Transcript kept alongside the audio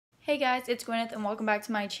Hey guys, it's Gwyneth and welcome back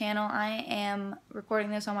to my channel. I am recording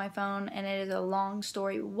this on my phone and it is a long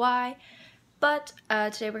story why, but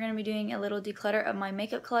today we're going to be doing a little declutter of my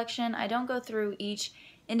makeup collection. I don't go through each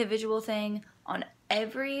individual thing on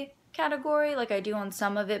every category like I do on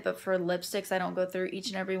some of it, but for lipsticks I don't go through each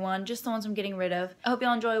and every one, just the ones I'm getting rid of. I hope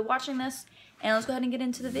y'all enjoy watching this and let's go ahead and get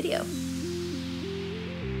into the video.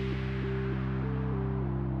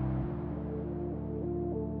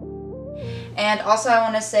 And also I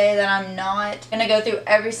want to say that I'm not going to go through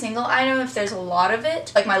every single item if there's a lot of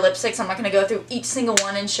it. Like my lipsticks, I'm not going to go through each single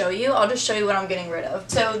one and show you. I'll just show you what I'm getting rid of.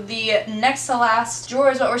 So the next to last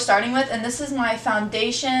drawer is what we're starting with, and this is my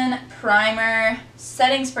foundation, primer,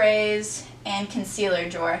 setting sprays, and concealer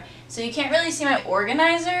drawer. So you can't really see my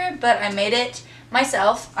organizer, but I made it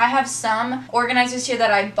myself. I have some organizers here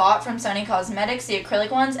that I bought from Sony Cosmetics, the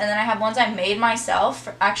acrylic ones, and then I have ones I made myself,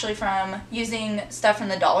 actually from using stuff from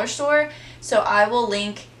the dollar store. So I will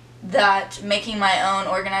link that making my own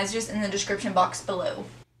organizers in the description box below.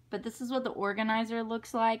 But this is what the organizer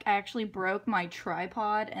looks like. I actually broke my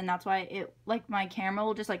tripod and that's why it, like my camera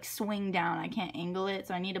will just like swing down. I can't angle it,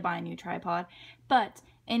 so I need to buy a new tripod. But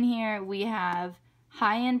in here we have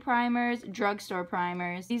high-end primers, drugstore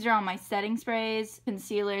primers. These are all my setting sprays,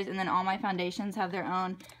 concealers, and then all my foundations have their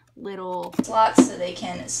own little slots so they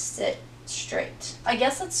can sit straight. I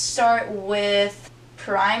guess let's start with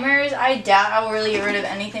primers. I doubt I will really get rid of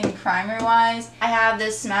anything primer-wise. I have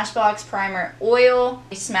this Smashbox Primer Oil,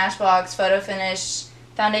 a Smashbox Photo Finish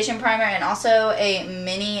Foundation Primer, and also a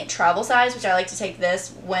mini travel size, which I like to take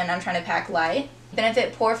this when I'm trying to pack light.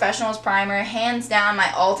 Benefit Professionals Primer, hands down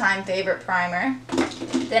my all-time favorite primer.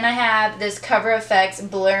 Then I have this Cover FX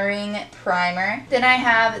Blurring Primer. Then I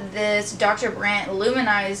have this Dr. Brandt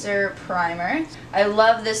Luminizer Primer. I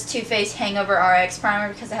love this Too Faced Hangover RX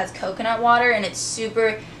Primer because it has coconut water and it's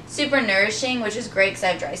super nourishing, which is great because I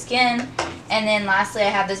have dry skin. And then lastly I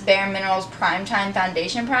have this Bare Minerals Primetime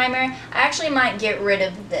Foundation Primer. I actually might get rid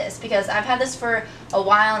of this because I've had this for a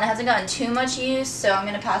while and it hasn't gotten too much use, so I'm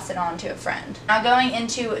going to pass it on to a friend. Now going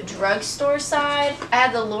into drugstore side, I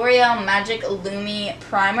have the L'Oreal Magic Lumi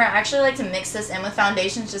Primer. I actually like to mix this in with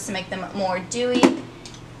foundations just to make them more dewy.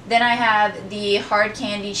 Then I have the Hard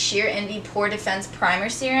Candy Sheer Envy Pore Defense Primer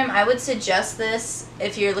Serum. I would suggest this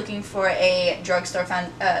if you're looking for a drugstore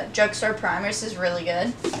primer. This is really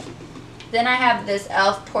good. Then I have this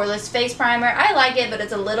e.l.f. Poreless Face Primer. I like it, but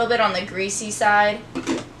it's a little bit on the greasy side.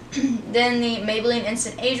 Then the Maybelline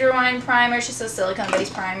Instant Age Rewind Primer. It's just a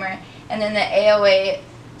silicone-based primer. And then the AOA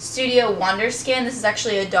Studio Wonder Skin. This is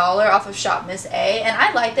actually $1 off of Shop Miss A. And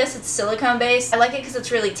I like this. It's silicone based. I like it because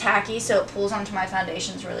it's really tacky, so it pulls onto my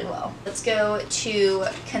foundations really well. Let's go to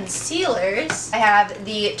concealers. I have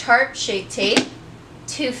the Tarte Shape Tape,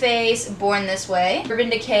 Too Faced Born This Way, Urban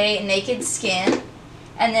Decay Naked Skin.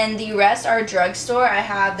 And then the rest are drugstore. I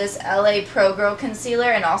have this LA Pro Girl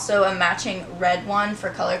concealer and also a matching red one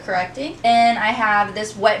for color correcting. Then I have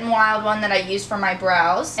this Wet n Wild one that I use for my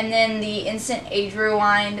brows. And then the Instant Age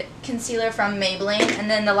Rewind concealer from Maybelline.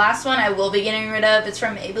 And then the last one I will be getting rid of. It's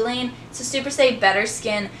from Maybelline. It's a Super Stay Better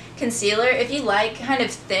Skin concealer. If you like kind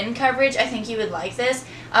of thin coverage, I think you would like this.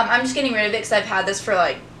 I'm just getting rid of it because I've had this for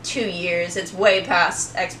like 2 years. It's way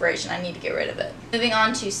past expiration. I need to get rid of it. Moving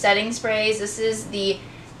on to setting sprays. This is the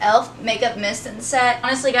e.l.f. Makeup Mist and Set.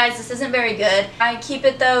 Honestly guys, this isn't very good. I keep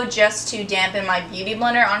it though just to dampen my beauty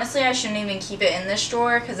blender. Honestly, I shouldn't even keep it in this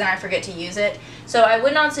drawer because then I forget to use it. So I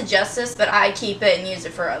would not suggest this, but I keep it and use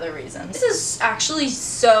it for other reasons. This is actually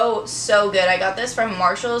so good. I got this from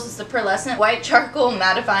Marshall's. It's the Pearlescent White Charcoal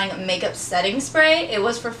Mattifying Makeup Setting Spray. It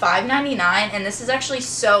was for $5.99 and this is actually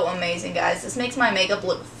so amazing, guys. This makes my makeup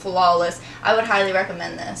look flawless. I would highly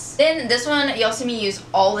recommend this. Then this one you'll see me use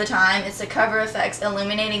all the time. It's the Cover FX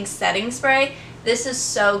Illuminating Setting Spray. This is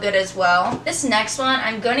so good as well. This next one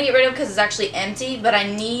I'm going to get rid of because it's actually empty, but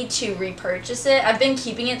I need to repurchase it. I've been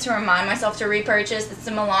keeping it to remind myself to repurchase. It's the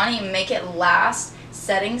Milani Make It Last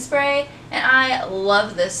Setting Spray, and I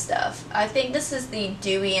love this stuff. I think this is the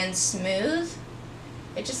Dewy and Smooth.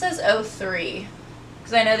 It just says 03.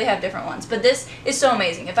 Because I know they have different ones. But this is so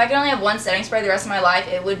amazing. If I could only have one setting spray the rest of my life,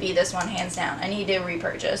 it would be this one, hands down. I need to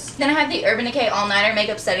repurchase. Then I have the Urban Decay All Nighter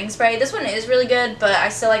Makeup Setting Spray. This one is really good, but I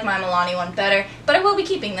still like my Milani one better. But I will be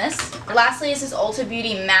keeping this. Lastly is this Ulta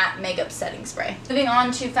Beauty Matte Makeup Setting Spray. Moving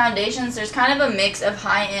on to foundations, there's kind of a mix of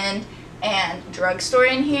high-end and drugstore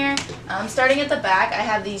in here. Starting at the back, I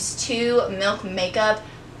have these two Milk Makeup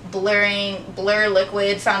Blur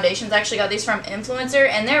Liquid foundations. I actually got these from Influencer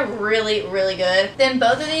and they're really good. Then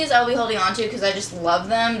both of these I'll be holding on to because I just love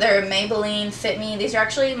them. They're Maybelline Fit Me. These are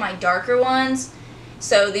actually my darker ones.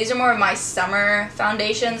 So these are more of my summer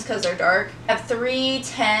foundations because they're dark. I have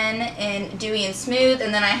 310 in Dewy and Smooth,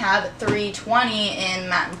 and then I have 320 in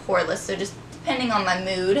Matte and Poreless, so just depending on my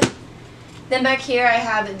mood. Then back here I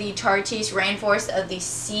have the Tarte's Rainforest of the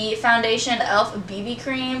Sea Foundation, e.l.f. BB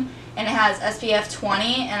Cream, and it has SPF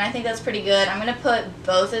 20, and I think that's pretty good. I'm going to put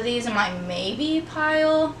both of these in my maybe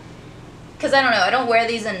pile, because I don't know, I don't wear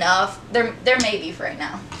these enough. They're maybe for right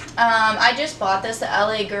now. I just bought this, the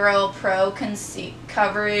LA Girl Pro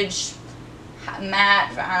Coverage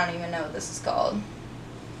Matte, I don't even know what this is called.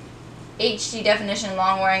 HD Definition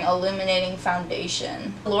Long Wearing Illuminating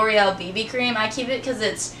Foundation. L'Oreal BB Cream. I keep it because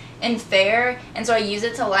it's in fair, and so I use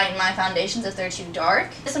it to lighten my foundations if they're too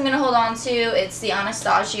dark. This I'm going to hold on to. It's the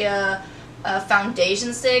Anastasia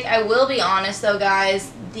foundation stick. I will be honest though,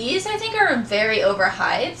 guys, these I think are very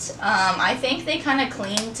overhyped. I think they kind of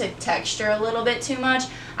cling to texture a little bit too much.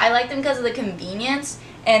 I like them because of the convenience,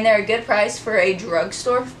 and they're a good price for a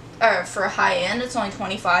drugstore, or for high end. It's only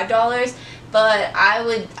 $25, but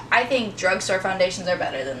I think drugstore foundations are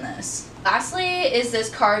better than this. Lastly is this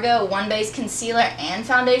Cargo One Base Concealer and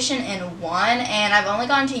Foundation in one, and I've only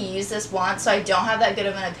gotten to use this once, so I don't have that good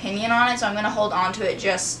of an opinion on it, so I'm going to hold on to it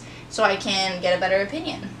just so I can get a better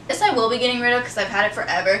opinion. This I will be getting rid of because I've had it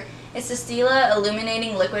forever. It's the Stila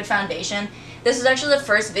Illuminating Liquid Foundation. This is actually the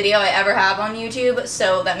first video I ever have on YouTube,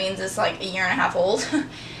 so that means it's like a year and a half old.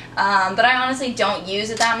 But I honestly don't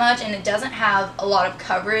use it that much, and it doesn't have a lot of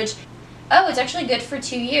coverage. Oh, it's actually good for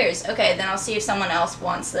 2 years. Okay, then I'll see if someone else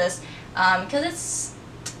wants this, because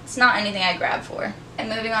it's not anything I grab for. And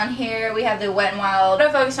moving on here, we have the Wet n Wild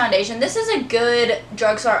Autofocus Foundation. This is a good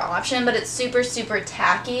drugstore option, but it's super, super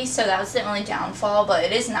tacky, so that's the only downfall, but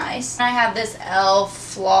it is nice. And I have this e.l.f.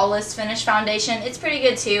 Flawless Finish Foundation. It's pretty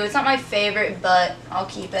good too. It's not my favorite, but I'll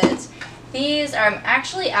keep it. These are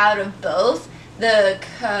actually out of both. The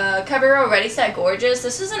CoverGirl Ready Set Gorgeous.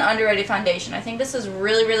 This is an underrated foundation. I think this is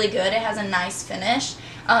really, really good. It has a nice finish.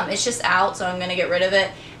 It's just out, so I'm going to get rid of it.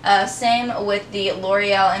 Same with the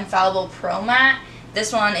L'Oreal Infallible Pro Matte.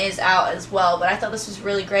 This one is out as well, but I thought this was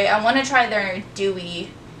really great. I want to try their Dewy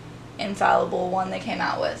Infallible one they came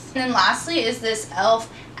out with. And then lastly is this e.l.f.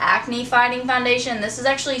 Acne Fighting Foundation. This is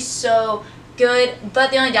actually so good,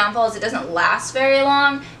 but the only downfall is it doesn't last very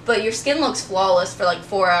long, but your skin looks flawless for like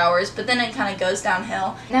 4 hours, but then it kind of goes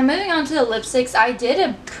downhill. Now moving on to the lipsticks, I did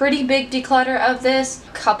a pretty big declutter of this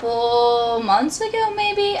a couple months ago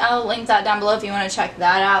maybe. I'll link that down below if you want to check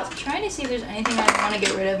that out. I'm trying to see if there's anything I want to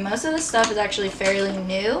get rid of. Most of this stuff is actually fairly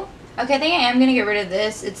new. Okay, I think I am going to get rid of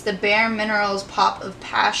this. It's the Bare Minerals Pop of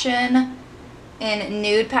Passion in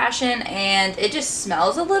Nude Passion, and it just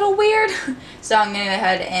smells a little weird. So I'm going to go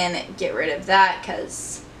ahead and get rid of that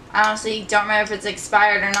because I honestly don't remember if it's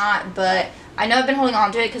expired or not, but I know I've been holding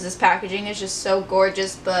on to it because this packaging is just so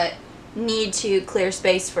gorgeous, but need to clear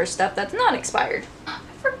space for stuff that's not expired. I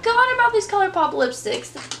forgot about these ColourPop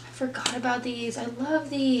lipsticks. I forgot about these. I love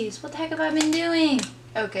these. What the heck have I been doing?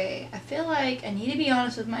 Okay, I feel like I need to be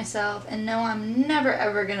honest with myself and know I'm never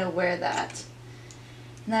ever going to wear that.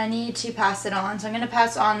 And then I need to pass it on. So I'm going to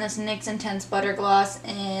pass on this NYX Intense Butter Gloss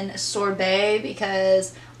in Sorbet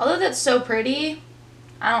because although that's so pretty,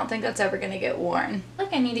 I don't think that's ever going to get worn. I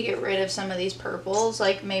think I need to get rid of some of these purples,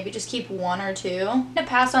 like maybe just keep 1 or 2. I'm going to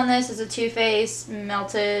pass on this as a Too Faced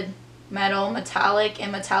Melted Metal Metallic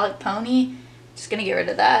and Metallic Pony. Just going to get rid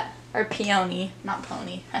of that. Or peony, not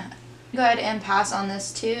pony. Go ahead and pass on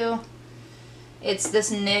this too. It's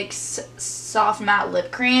this NYX Soft Matte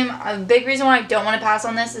Lip Cream. A big reason why I don't want to pass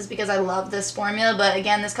on this is because I love this formula, but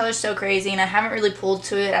again, this color is so crazy and I haven't really pulled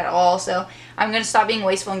to it at all, so I'm going to stop being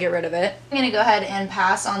wasteful and get rid of it. I'm going to go ahead and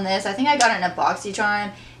pass on this. I think I got it in a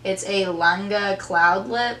BoxyCharm. It's a Langa Cloud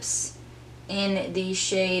Lips in the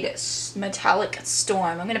shade Metallic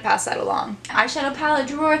Storm. I'm going to pass that along. Eyeshadow palette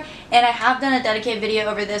drawer, and I have done a dedicated video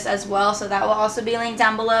over this as well, so that will also be linked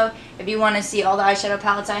down below if you want to see all the eyeshadow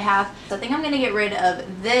palettes I have. So I think I'm going to get rid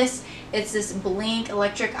of this. It's this Blink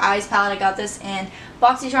Electric Eyes palette. I got this in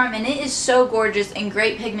BoxyCharm, and it is so gorgeous and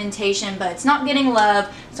great pigmentation, but it's not getting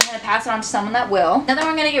love, so I'm going to pass it on to someone that will. Another one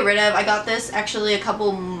I'm going to get rid of, I got this actually a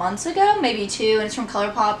couple months ago, maybe 2, and it's from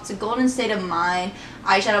ColourPop. It's a Golden State of Mind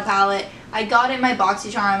eyeshadow palette. I got it in my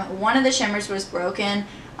BoxyCharm. One of the shimmers was broken,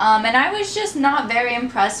 and I was just not very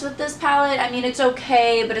impressed with this palette. I mean, it's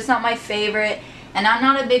okay, but it's not my favorite. And I'm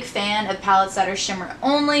not a big fan of palettes that are shimmer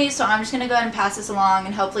only, so I'm just going to go ahead and pass this along,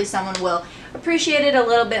 and hopefully someone will appreciate it a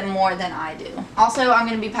little bit more than I do. Also, I'm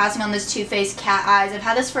going to be passing on this Too Faced Cat Eyes. I've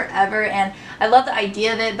had this forever, and I love the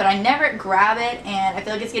idea of it, but I never grab it, and I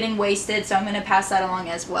feel like it's getting wasted, so I'm going to pass that along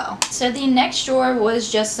as well. So the next drawer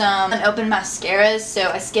was just some unopened mascaras, so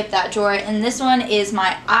I skipped that drawer, and this one is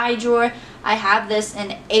my eye drawer. I have this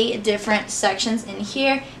in 8 different sections in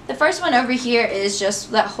here. The first one over here is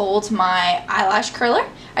just that holds my eyelash curler.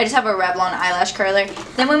 I just have a Revlon eyelash curler.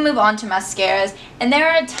 Then we move on to mascaras, and there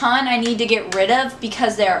are a ton I need to get rid of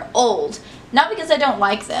because they're old. Not because I don't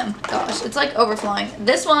like them. Gosh, it's like overflowing.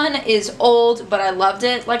 This one is old, but I loved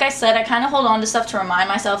it. Like I said, I kind of hold on to stuff to remind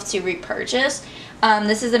myself to repurchase.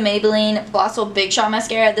 This is a Maybelline Colossal Big Shot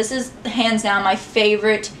Mascara. This is hands down my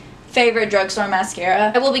favorite drugstore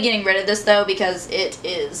mascara. I will be getting rid of this though because it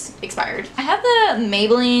is expired. I have the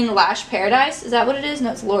Maybelline Lash Paradise. Is that what it is?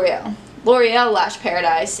 No, it's L'Oreal. L'Oreal Lash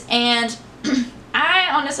Paradise. And I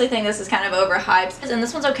honestly think this is kind of overhyped, and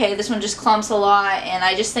this one's okay. This one just clumps a lot, and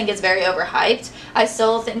I just think it's very overhyped. I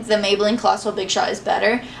still think the Maybelline Colossal Big Shot is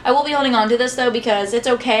better. I will be holding on to this though because it's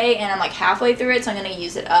okay, and I'm like halfway through it, so I'm going to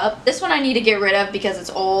use it up. This one I need to get rid of because it's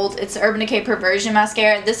old. It's the Urban Decay Perversion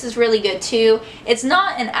Mascara. This is really good too. It's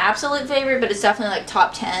not an absolute favorite, but it's definitely like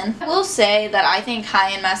top 10. I will say that I think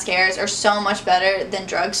high-end mascaras are so much better than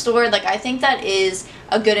drugstore. Like, I think that is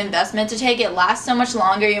a good investment to take. It lasts so much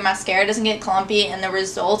longer, your mascara doesn't get clumpy, and the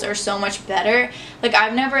results are so much better. Like,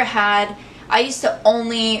 I used to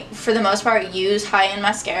only, for the most part, use high-end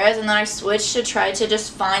mascaras, and then I switched to try to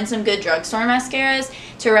just find some good drugstore mascaras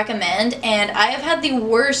to recommend, and I have had the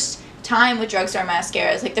worst time with drugstore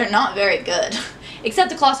mascaras. Like, they're not very good.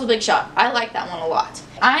 Except the Colossal Big Shot. I like that one a lot.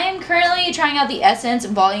 I am currently trying out the Essence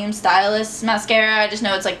Volume Stylist Mascara. I just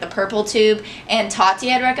know it's like the purple tube, and Tati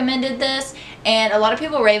had recommended this, and a lot of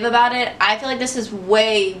people rave about it. I feel like this is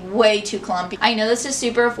way, way too clumpy. I know this is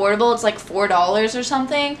super affordable. It's like $4 or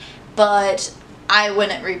something, but I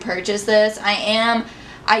wouldn't repurchase this.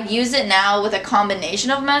 I use it now with a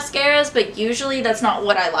combination of mascaras, but usually that's not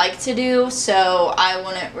what I like to do, so I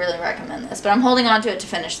wouldn't really recommend this, but I'm holding on to it to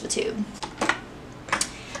finish the tube.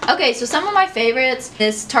 Okay, so some of my favorites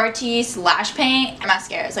is Tarte's Lash Paint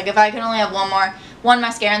mascaras. Like, if I could only have one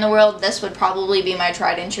mascara in the world, this would probably be my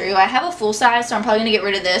tried and true. I have a full size, so I'm probably going to get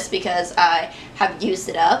rid of this because I have used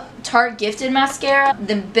it up. Tarte Gifted Mascara,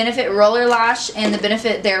 the Benefit Roller Lash, and the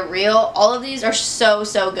Benefit They're Real. All of these are so,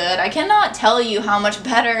 so good. I cannot tell you how much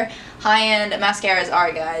better high-end mascaras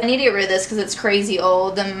are, guys. I need to get rid of this because it's crazy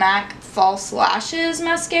old. The MAC False Lashes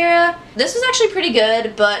Mascara. This was actually pretty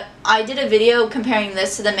good, but I did a video comparing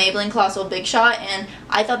this to the Maybelline Colossal Big Shot, and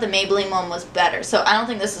I thought the Maybelline one was better, so I don't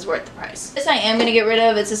think this is worth the price. This I am going to get rid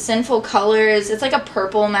of. It's a Sinful Colors. It's like a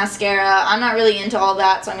purple mascara. I'm not really into all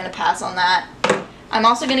that, so I'm going to pass on that. I'm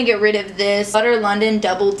also going to get rid of this Butter London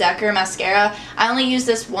Double Decker Mascara. I only used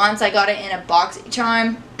this once. I got it in a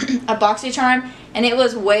BoxyCharm, and it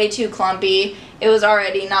was way too clumpy. It was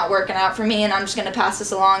already not working out for me, and I'm just going to pass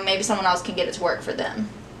this along. Maybe someone else can get it to work for them.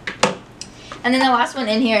 And then the last one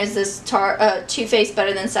in here is this Too Faced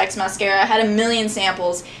Better Than Sex Mascara. I had a million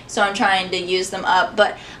samples, so I'm trying to use them up.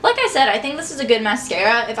 But like I said, I think this is a good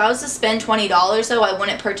mascara. If I was to spend $20 though, I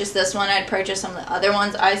wouldn't purchase this one. I'd purchase some of the other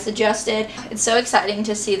ones I suggested. It's so exciting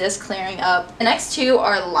to see this clearing up. The next two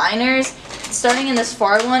are liners. Starting in this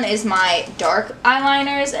far one is my dark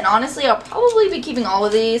eyeliners, and honestly, I'll probably be keeping all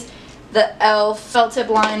of these. The e.l.f. felt tip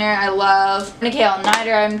liner I love. Nikki All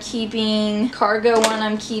Nighter I'm keeping. Cargo one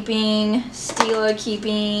I'm keeping. Stila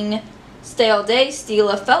keeping. Stay All Day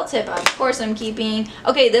Stila felt tip of course I'm keeping.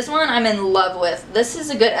 Okay, this one I'm in love with. This is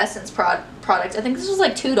a good Essence product. I think this was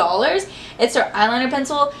like $2. It's their eyeliner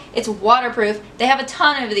pencil. It's waterproof. They have a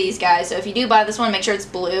ton of these, guys, so if you do buy this one, make sure it's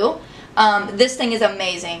blue. This thing is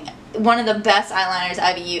amazing. One of the best eyeliners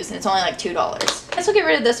I've used, and it's only like $2. I guess we'll get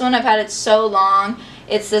rid of this one. I've had it so long.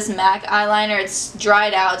 It's this MAC eyeliner. It's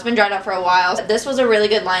dried out. It's been dried out for a while. This was a really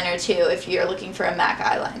good liner too if you're looking for a MAC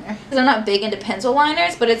eyeliner. I'm not big into pencil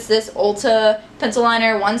liners, but it's this Ulta pencil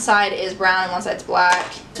liner. One side is brown and one side's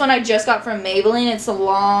black. This one I just got from Maybelline. It's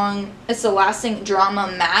the Lasting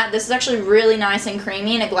Drama Matte. This is actually really nice and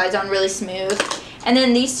creamy, and it glides on really smooth. And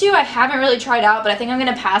then these two I haven't really tried out, but I think I'm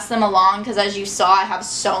going to pass them along because, as you saw, I have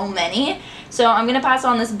so many. So I'm going to pass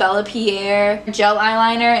on this Bella Pierre gel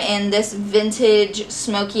eyeliner and this vintage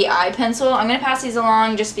smoky eye pencil. I'm going to pass these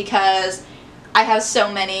along just because I have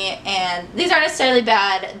so many, and these aren't necessarily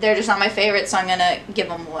bad. They're just not my favorite, so I'm going to give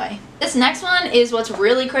them away. This next one is what's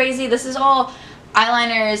really crazy. This is all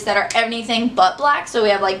eyeliners that are anything but black. So we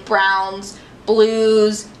have like browns,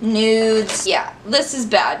 blues, nudes. Yeah, this is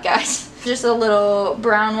bad, guys. Just a little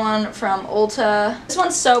brown one from Ulta. This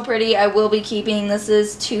one's so pretty. I will be keeping. This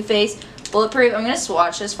is Too Faced Bulletproof. I'm going to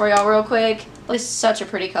swatch this for y'all real quick. It's such a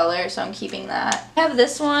pretty color, so I'm keeping that. I have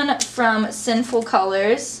this one from Sinful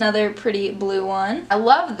Colors. Another pretty blue one. I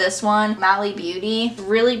love this one. Mally Beauty.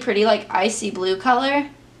 Really pretty, like icy blue color.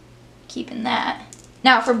 Keeping that.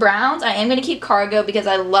 Now for browns, I am going to keep Cargo because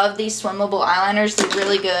I love these swimmable eyeliners. They're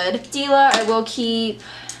really good. Stila, I will keep.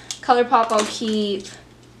 ColourPop, I'll keep.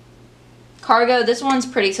 Cargo, this one's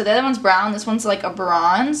pretty. So the other one's brown. This one's like a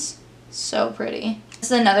bronze. So pretty.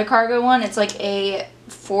 This is another Cargo one. It's like a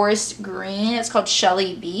forest green. It's called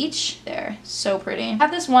Shelly Beach. There. So pretty. I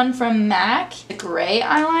have this one from MAC. The gray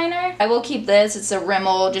eyeliner. I will keep this. It's a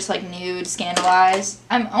Rimmel, just like nude, scandalized.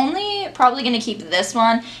 I'm only probably going to keep this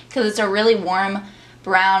one because it's a really warm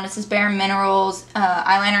brown. It's this Bare Minerals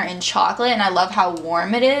eyeliner in chocolate, and I love how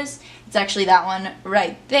warm it is. It's actually that one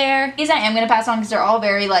right there. These I am going to pass on because they're all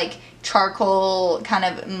very like charcoal, kind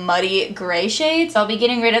of muddy gray shades. So I'll be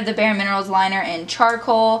getting rid of the Bare Minerals liner in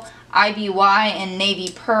charcoal, IBY, and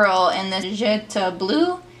navy pearl, and the Jetta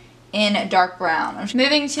blue in dark brown. I'm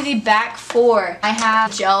moving to the back four. I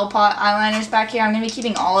have gel pot eyeliners back here. I'm going to be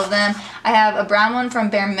keeping all of them. I have a brown one from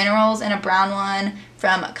Bare Minerals and a brown one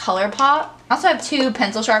from ColourPop. I also have two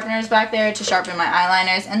pencil sharpeners back there to sharpen my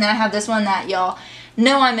eyeliners, and then I have this one that y'all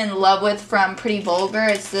know I'm in love with from Pretty Vulgar.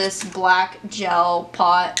 It's this black gel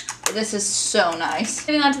pot. This is so nice.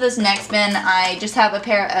 Moving on to this next bin, I just have a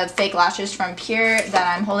pair of fake lashes from Pure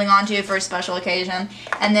that I'm holding on to for a special occasion.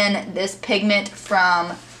 And then this pigment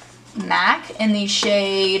from MAC in the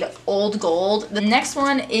shade Old Gold. The next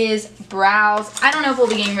one is brows. I don't know if we'll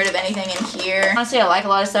be getting rid of anything in here. Honestly, I like a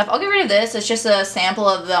lot of stuff. I'll get rid of this. It's just a sample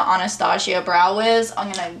of the Anastasia Brow Wiz. I'm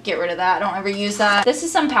gonna get rid of that. I don't ever use that. This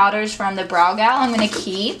is some powders from the Brow Gal I'm gonna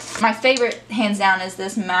keep. My favorite, hands down, is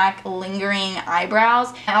this MAC Lingering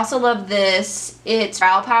Eyebrows. I also love this. It's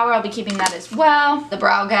Brow Power. I'll be keeping that as well. The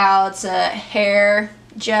Brow Gal, it's a hair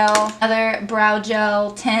gel. Another brow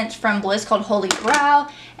gel tint from Bliss called Holy Brow.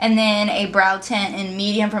 And then a brow tint in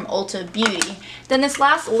medium from Ulta Beauty. Then this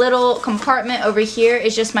last little compartment over here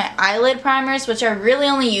is just my eyelid primers, which are really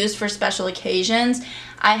only used for special occasions.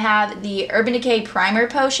 I have the Urban Decay Primer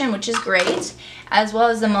Potion, which is great, as well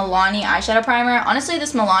as the Milani eyeshadow primer. Honestly,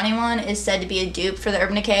 this Milani one is said to be a dupe for the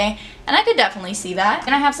Urban Decay, and I could definitely see that.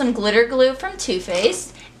 And I have some glitter glue from Too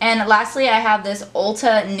Faced. And lastly, I have this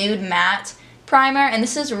Ulta Nude Matte primer, and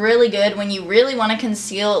this is really good when you really want to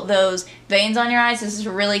conceal those veins on your eyes. This is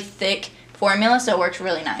a really thick formula, so it works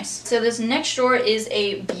really nice. So this next drawer is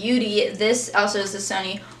a beauty. This also is the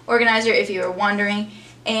Sony organizer, if you were wondering,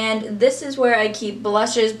 and this is where I keep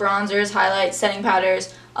blushes, bronzers, highlights, setting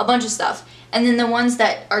powders, a bunch of stuff. And then the ones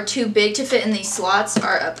that are too big to fit in these slots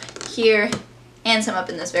are up here and some up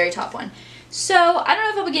in this very top one. So I don't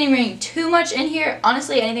know if I'll be getting rid of too much in here.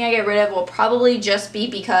 Honestly, anything I get rid of will probably just be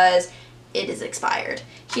because it is expired.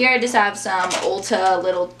 Here I just have some Ulta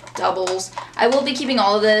little doubles. I will be keeping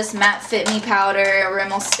all of this. Matte Fit Me powder,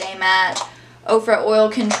 Rimmel Stay Matte, Ofra Oil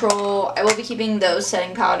Control. I will be keeping those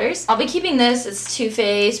setting powders. I'll be keeping this. It's Too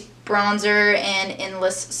Faced bronzer in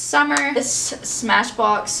Endless Summer. This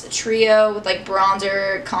Smashbox trio with like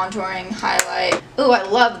bronzer, contouring, highlight. Ooh, I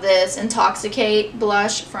love this Intoxicate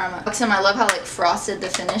blush from Buxom. I love how like frosted the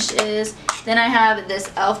finish is. Then I have this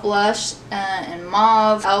e.l.f. blush in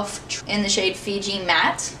mauve, e.l.f. in the shade Fiji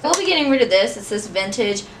Matte. We'll be getting rid of this. It's this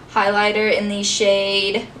vintage highlighter in the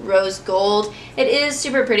shade Rose Gold. It is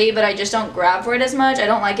super pretty, but I just don't grab for it as much. I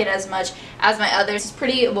don't like it as much as my others. It's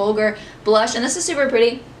pretty vulgar blush, and this is super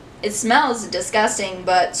pretty. It smells disgusting,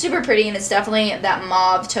 but super pretty, and it's definitely that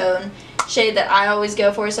mauve tone shade that I always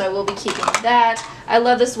go for, so I will be keeping that. I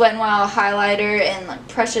love this Wet n Wild highlighter in like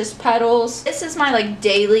Precious Petals. This is my like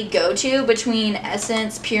daily go-to between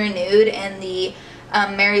Essence Pure Nude and the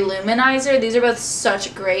Mary Luminizer. These are both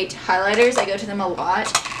such great highlighters. I go to them a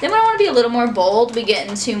lot. Then when I want to be a little more bold, we get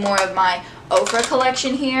into more of my Ofra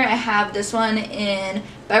collection here. I have this one in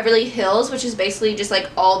Beverly Hills, which is basically just like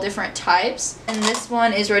all different types. And this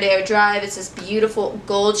one is Rodeo Drive. It's this beautiful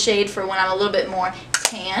gold shade for when I'm a little bit more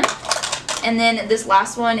tan. And then this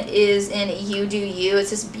last one is in You Do You. It's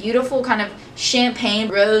this beautiful kind of champagne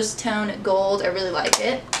rose tone gold. I really like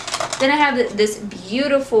it. Then I have this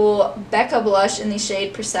beautiful Becca blush in the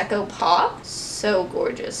shade Prosecco Pop. So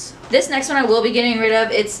gorgeous. This next one I will be getting rid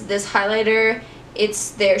of. It's this highlighter.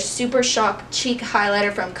 It's their Super Shock Cheek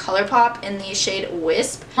Highlighter from ColourPop in the shade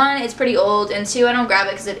Wisp. One, it's pretty old, and two, I don't grab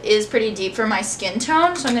it because it is pretty deep for my skin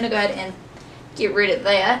tone, so I'm going to go ahead and get rid of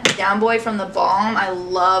that. Down Boy from the Balm. I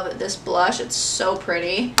love this blush. It's so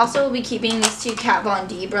pretty. Also, we'll be keeping these two Kat Von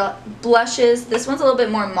D blushes. This one's a little bit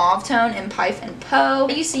more mauve tone in Pipe and Poe.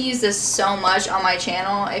 I used to use this so much on my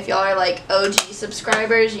channel. If y'all are like OG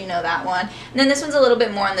subscribers, you know that one. And then this one's a little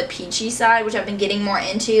bit more on the peachy side, which I've been getting more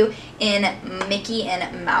into in Mickey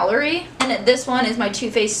and Mallory. And this one is my Too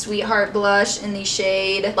Faced Sweetheart blush in the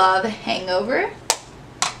shade Love Hangover.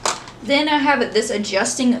 Then I have this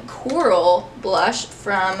Adjusting Coral blush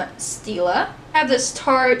from Stila. I have this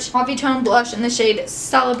Tarte Coffee Tone blush in the shade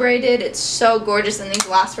Celebrated. It's so gorgeous, and these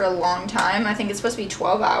last for a long time. I think it's supposed to be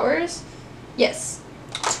 12 hours. Yes,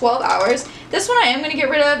 12 hours. This one I am going to get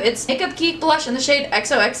rid of. It's Makeup Geek blush in the shade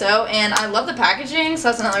XOXO, and I love the packaging, so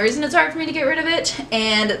that's another reason it's hard for me to get rid of it.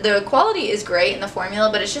 And the quality is great in the formula,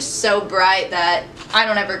 but it's just so bright that I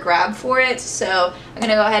don't ever grab for it, so I'm going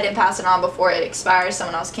to go ahead and pass it on before it expires.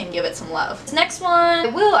 Someone else can give it some love. This next one I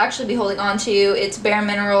will actually be holding on to. It's Bare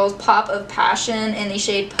Minerals Pop of Passion in the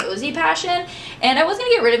shade Posy Passion, and I was going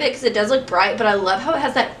to get rid of it because it does look bright, but I love how it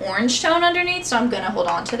has that orange tone underneath, so I'm going to hold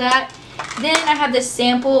on to that. Then I have this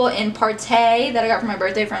sample in Partey that I got for my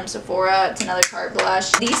birthday from Sephora. It's another Tarte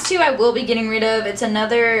blush. These two I will be getting rid of. It's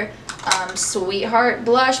another Sweetheart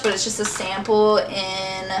blush, but it's just a sample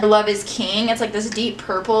in Love is King. It's like this deep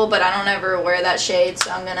purple, but I don't ever wear that shade,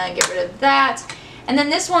 so I'm going to get rid of that. And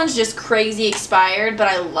then this one's just crazy expired, but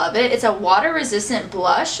I love it. It's a water-resistant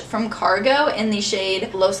blush from Cargo in the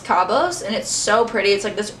shade Los Cabos, and it's so pretty. It's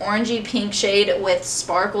like this orangey pink shade with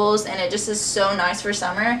sparkles, and it just is so nice for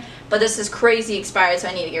summer. But this is crazy expired, so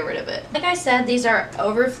I need to get rid of it. Like I said, these are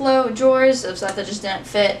overflow drawers of stuff that just didn't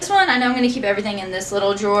fit. This one, I know I'm going to keep everything in this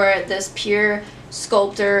little drawer. This Pure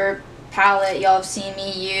Sculptor palette y'all have seen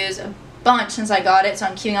me use a bunch since I got it, so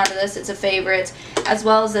I'm keeping on to this. It's a favorite. As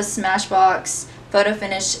well as this Smashbox Photo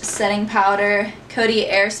Finish Setting Powder, Coty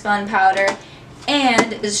Airspun Powder,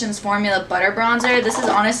 and Physicians Formula Butter Bronzer. This is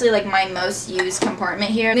honestly like my most used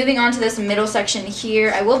compartment here. Moving on to this middle section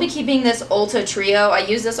here, I will be keeping this Ulta Trio. I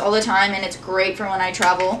use this all the time, and it's great for when I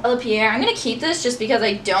travel. Pierre, I'm going to keep this just because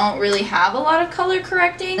I don't really have a lot of color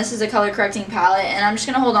correcting. This is a color correcting palette, and I'm just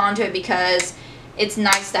going to hold on to it because it's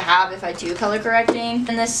nice to have if I do color correcting.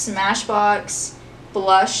 And this Smashbox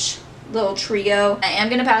Blush little trio. I am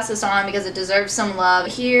going to pass this on because it deserves some love.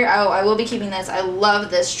 Here, I will be keeping this. I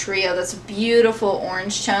love this trio. That's a beautiful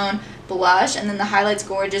orange tone blush, and then the highlight's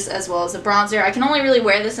gorgeous as well as the bronzer. I can only really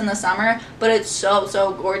wear this in the summer, but it's so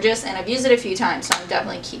gorgeous, and I've used it a few times, so I'm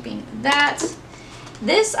definitely keeping that.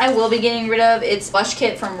 This I will be getting rid of. It's Blush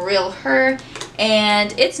Kit from Real Her,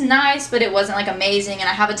 and it's nice, but it wasn't like amazing, and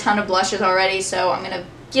I have a ton of blushes already, so I'm going to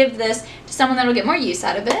give this to someone that will get more use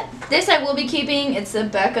out of it. This I will be keeping. It's the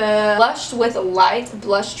Becca Blush with Light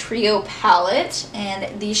Blush Trio Palette,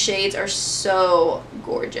 and these shades are so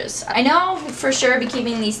gorgeous. I know for sure I'll be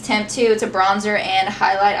keeping these Temp 2. It's a bronzer and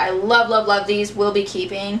highlight. I love these. Will be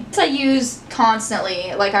keeping. This I use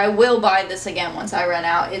constantly. Like, I will buy this again once I run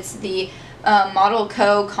out. It's the Model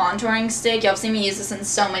Co. Contouring Stick. Y'all have seen me use this in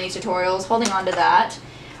so many tutorials. Holding on to that.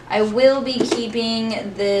 I will be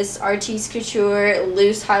keeping this Artiste Couture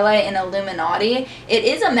Loose Highlight in Illuminati. It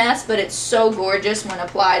is a mess, but it's so gorgeous when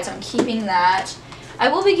applied, so I'm keeping that. I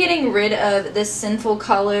will be getting rid of this Sinful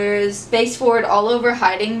Colors Space Forward All Over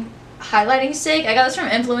Highlighting Stick. I got this from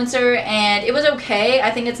Influencer, and it was okay.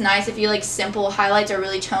 I think it's nice if you like simple highlights or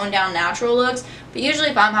really toned down natural looks. But usually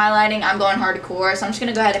if I'm highlighting, I'm going hardcore, so I'm just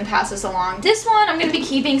going to go ahead and pass this along. This one I'm going to be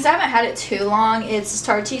keeping because I haven't had it too long. It's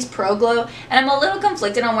Tarte's Pro Glow, and I'm a little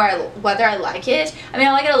conflicted on whether I like it. I mean,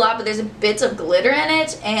 I like it a lot, but there's bits of glitter in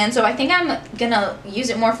it, and so I think I'm going to use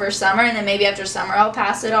it more for summer, and then maybe after summer I'll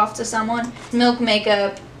pass it off to someone. Milk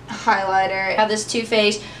Makeup highlighter. I have this Too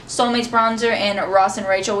Faced Soulmates bronzer in Ross and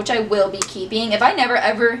Rachel, which I will be keeping. If I never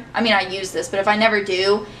ever, I mean, I use this, but if I never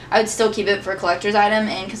do, I would still keep it for a collector's item,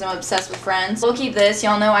 and because I'm obsessed with Friends. We'll keep this.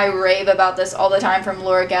 Y'all know I rave about this all the time from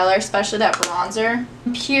Laura Geller, especially that bronzer.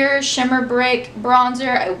 Pure Shimmer Break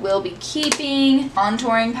bronzer I will be keeping.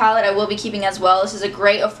 Contouring palette I will be keeping as well. This is a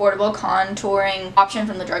great affordable contouring option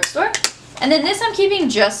from the drugstore. And then this I'm keeping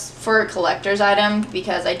just for a collector's item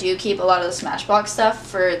because I do keep a lot of the Smashbox stuff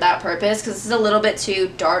for that purpose because this is a little bit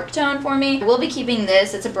too dark tone for me. I will be keeping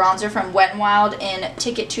this. It's a bronzer from Wet n Wild in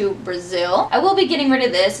Ticket to Brazil. I will be getting rid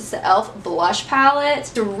of this. It's the e.l.f. Blush Palette.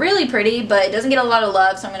 It's really pretty, but it doesn't get a lot of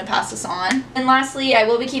love, so I'm going to pass this on. And lastly, I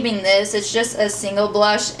will be keeping this. It's just a single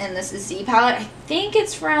blush in this Z palette. I think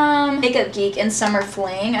it's from Makeup Geek in Summer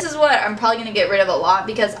Fling. This is what I'm probably going to get rid of a lot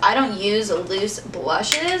because I don't use loose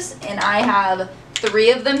blushes, and I have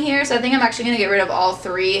 3 of them here, so I think I'm actually going to get rid of all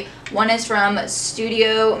 3. One is from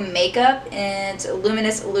Studio Makeup, and it's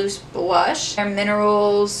Luminous Loose Blush. Bare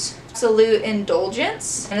Minerals Absolute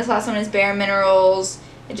Indulgence. And this last one is Bare Minerals,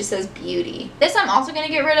 it just says Beauty. This I'm also going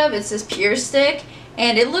to get rid of. It's this Pure Stick,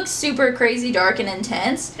 and it looks super crazy dark and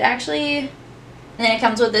intense. It actually, and then it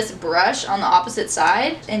comes with this brush on the opposite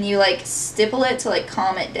side, and you like stipple it to like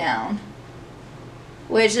calm it down.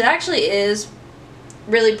 Which it actually is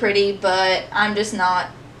really pretty, but I'm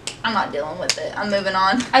not dealing with it. I'm moving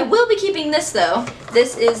on. I will be keeping this though.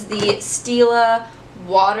 This is the Stila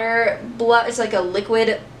Water Blush. It's like a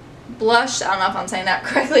liquid blush, I don't know if I'm saying that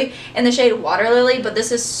correctly, in the shade Water Lily, but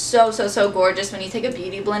this is so gorgeous when you take a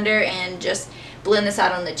beauty blender and just blend this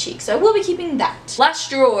out on the cheek. So I will be keeping that. Last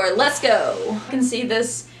drawer, let's go. You can see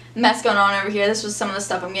this mess going on over here. This was some of the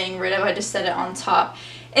stuff I'm getting rid of. I just set it on top.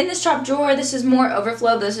 In this top drawer, this is more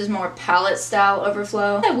overflow. This is more palette style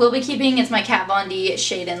overflow. I will be keeping, it's my Kat Von D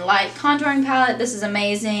Shade and Light contouring palette. This is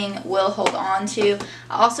amazing. Will hold on to.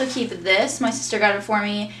 I also keep this. My sister got it for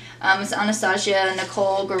me. It's Anastasia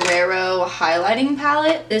Nicole Guerrero highlighting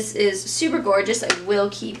palette. This is super gorgeous. I will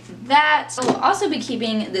keep that. I will also be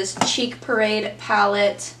keeping this Cheek Parade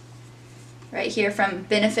palette right here from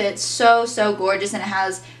Benefit. So gorgeous, and it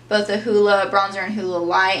has both the Hoola bronzer and Hoola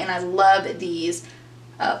Light, and I love these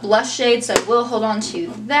blush shades, so I will hold on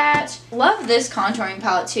to that. Love this contouring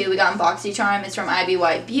palette too. We got in BoxyCharm. It's from Ivy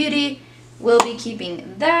White Beauty. We'll be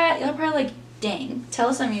keeping that. You'll probably like, dang, tell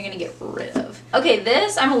us something you're gonna get rid of. Okay,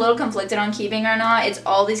 this I'm a little conflicted on keeping or not. It's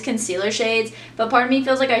all these concealer shades, but part of me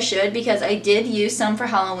feels like I should because I did use some for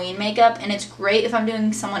Halloween makeup, and it's great if I'm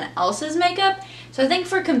doing someone else's makeup. So I think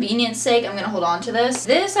for convenience sake, I'm going to hold on to this.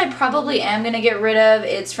 This I probably am going to get rid of.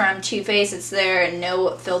 It's from Too Faced. It's their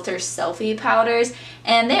No Filter Selfie Powders.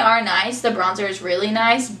 And they are nice. The bronzer is really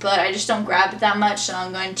nice, but I just don't grab it that much, so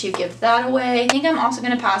I'm going to give that away. I think I'm also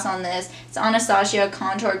going to pass on this. It's Anastasia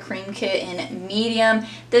Contour Cream Kit in medium.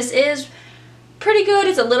 This is pretty good.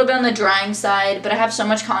 It's a little bit on the drying side, but I have so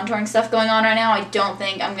much contouring stuff going on right now, I don't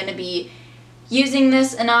think I'm going to be using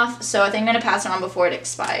this enough, so I think I'm going to pass it on before it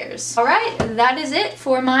expires. Alright, that is it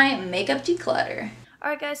for my makeup declutter.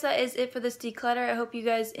 Alright guys, that is it for this declutter. I hope you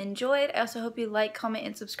guys enjoyed. I also hope you like, comment,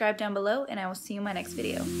 and subscribe down below, and I will see you in my next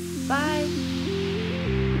video. Bye!